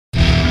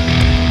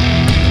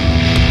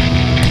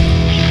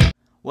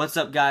What's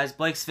up guys,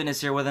 Blake's Fitness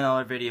here with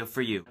another video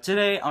for you.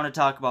 Today I want to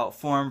talk about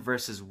form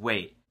versus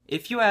weight.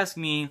 If you ask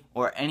me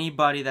or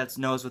anybody that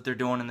knows what they're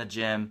doing in the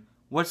gym,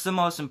 what's the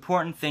most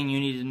important thing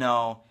you need to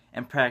know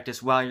and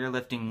practice while you're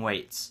lifting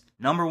weights?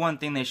 Number one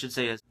thing they should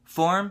say is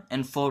form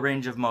and full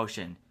range of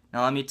motion.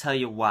 Now let me tell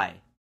you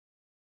why.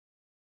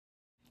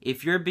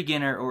 If you're a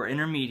beginner or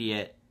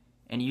intermediate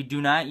and you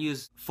do not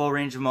use full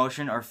range of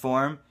motion or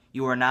form,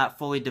 you are not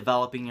fully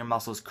developing your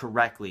muscles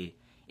correctly.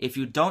 If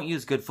you don't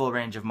use good full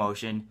range of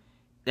motion,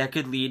 that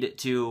could lead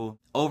to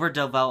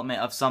overdevelopment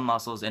of some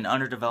muscles and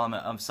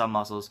underdevelopment of some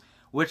muscles,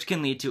 which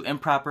can lead to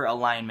improper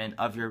alignment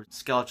of your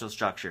skeletal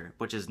structure,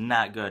 which is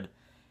not good.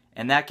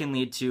 And that can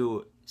lead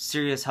to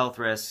serious health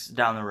risks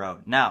down the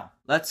road. Now,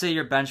 let's say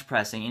you're bench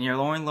pressing and you're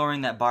only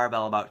lowering that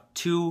barbell about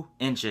 2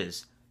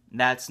 inches.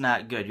 That's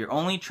not good. You're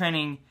only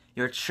training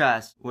your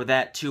chest with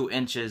that 2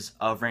 inches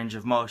of range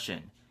of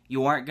motion.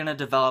 You aren't going to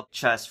develop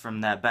chest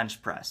from that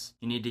bench press.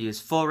 You need to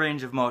use full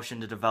range of motion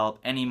to develop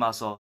any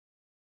muscle.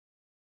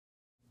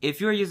 If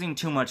you're using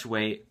too much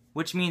weight,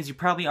 which means you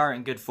probably aren't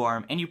in good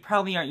form and you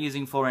probably aren't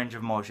using full range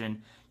of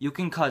motion, you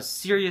can cause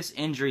serious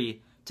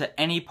injury to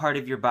any part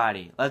of your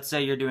body. Let's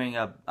say you're doing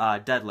a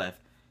deadlift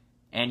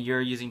and you're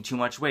using too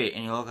much weight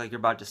and you look like you're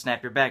about to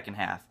snap your back in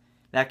half.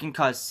 That can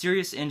cause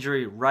serious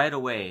injury right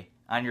away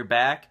on your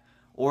back,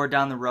 or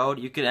down the road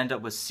you could end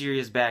up with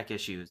serious back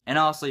issues. And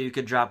also you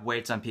could drop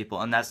weights on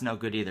people and that's no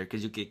good either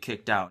because you get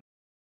kicked out.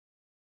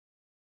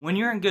 When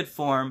you're in good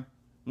form,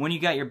 when you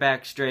got your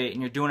back straight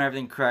and you're doing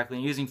everything correctly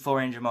and using full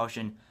range of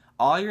motion,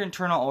 all your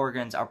internal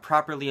organs are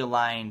properly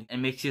aligned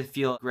and makes you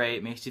feel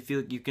great, makes you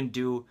feel like you can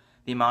do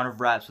the amount of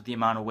reps with the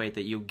amount of weight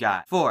that you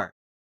got. 4.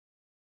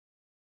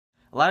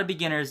 A lot of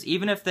beginners,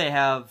 even if they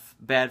have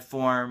bad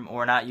form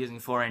or not using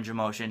full range of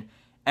motion,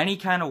 any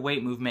kind of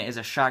weight movement is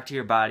a shock to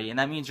your body, and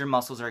that means your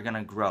muscles are going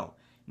to grow.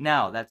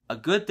 Now, that's a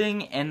good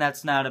thing and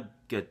that's not a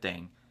good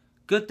thing.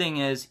 Good thing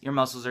is your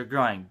muscles are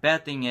growing.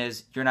 Bad thing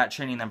is you're not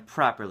training them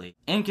properly.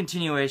 In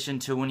continuation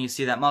to when you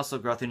see that muscle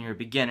growth when you're a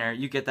beginner,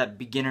 you get that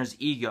beginner's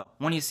ego.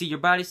 When you see your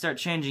body start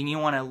changing, you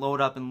want to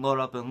load up and load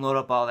up and load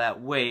up all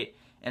that weight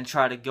and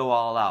try to go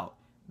all out.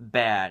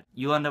 Bad.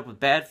 You'll end up with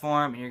bad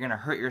form and you're going to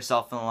hurt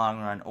yourself in the long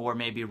run, or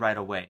maybe right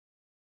away.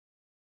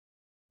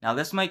 Now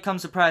this might come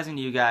surprising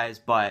to you guys,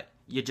 but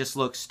you just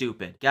look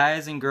stupid.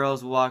 Guys and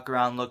girls will walk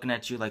around looking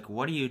at you like,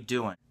 what are you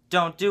doing?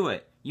 Don't do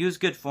it. Use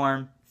good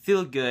form,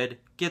 feel good,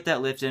 get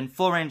that lift in,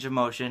 full range of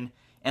motion,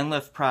 and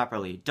lift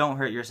properly. Don't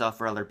hurt yourself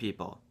or other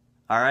people.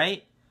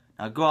 Alright?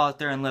 Now go out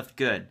there and lift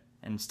good,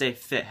 and stay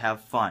fit,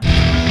 have fun.